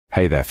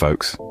Hey there,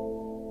 folks.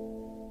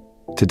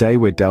 Today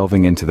we're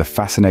delving into the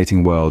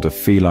fascinating world of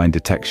feline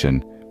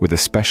detection with a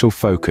special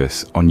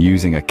focus on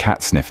using a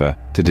cat sniffer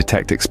to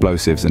detect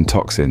explosives and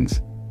toxins.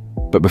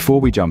 But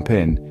before we jump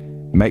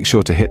in, make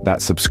sure to hit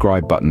that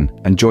subscribe button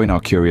and join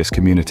our curious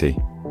community.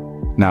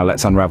 Now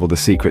let's unravel the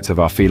secrets of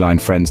our feline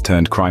friends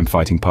turned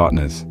crime-fighting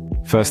partners.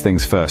 First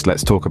things first,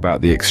 let's talk about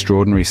the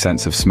extraordinary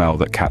sense of smell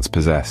that cats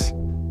possess.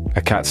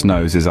 A cat's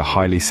nose is a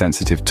highly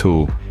sensitive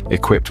tool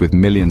equipped with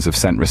millions of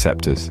scent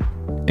receptors.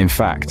 In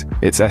fact,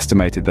 it's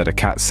estimated that a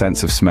cat's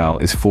sense of smell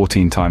is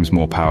 14 times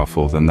more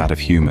powerful than that of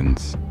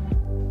humans.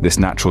 This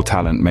natural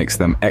talent makes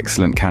them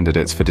excellent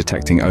candidates for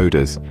detecting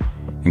odors,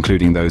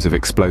 including those of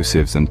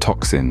explosives and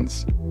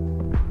toxins.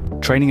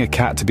 Training a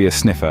cat to be a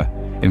sniffer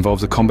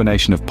involves a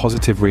combination of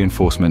positive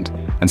reinforcement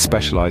and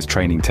specialized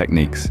training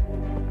techniques.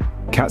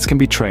 Cats can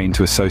be trained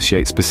to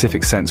associate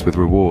specific scents with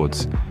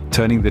rewards,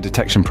 turning the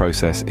detection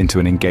process into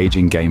an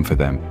engaging game for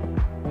them.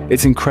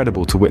 It's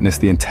incredible to witness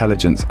the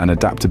intelligence and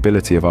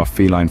adaptability of our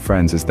feline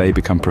friends as they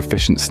become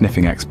proficient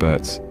sniffing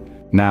experts.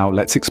 Now,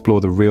 let's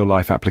explore the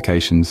real-life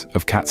applications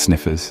of cat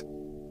sniffers.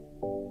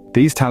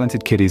 These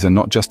talented kitties are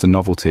not just a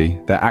novelty,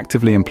 they're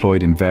actively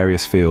employed in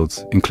various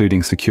fields,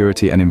 including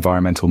security and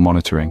environmental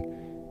monitoring.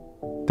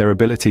 Their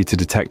ability to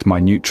detect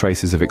minute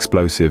traces of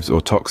explosives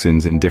or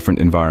toxins in different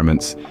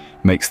environments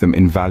makes them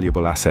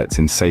invaluable assets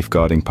in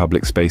safeguarding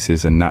public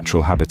spaces and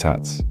natural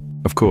habitats.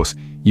 Of course,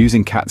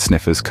 using cat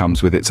sniffers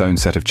comes with its own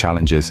set of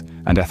challenges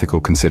and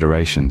ethical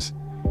considerations.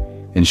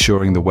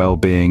 Ensuring the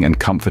well-being and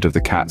comfort of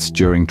the cats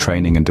during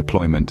training and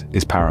deployment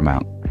is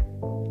paramount.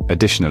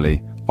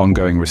 Additionally,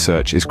 ongoing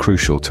research is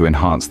crucial to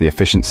enhance the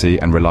efficiency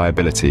and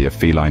reliability of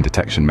feline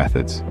detection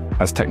methods.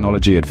 As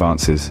technology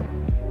advances,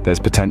 there's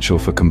potential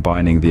for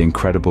combining the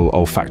incredible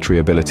olfactory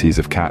abilities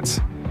of cats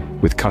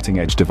with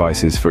cutting-edge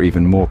devices for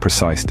even more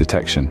precise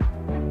detection.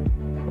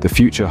 The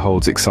future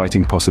holds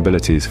exciting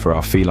possibilities for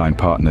our feline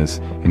partners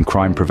in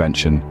crime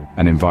prevention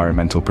and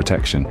environmental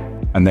protection.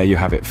 And there you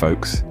have it,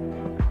 folks.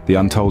 The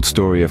untold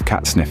story of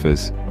cat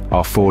sniffers,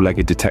 our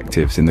four-legged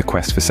detectives in the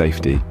quest for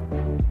safety.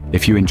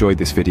 If you enjoyed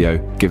this video,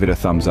 give it a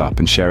thumbs up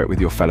and share it with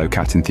your fellow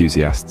cat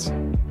enthusiasts.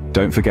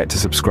 Don't forget to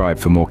subscribe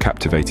for more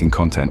captivating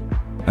content.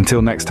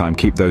 Until next time,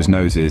 keep those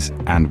noses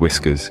and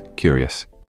whiskers curious.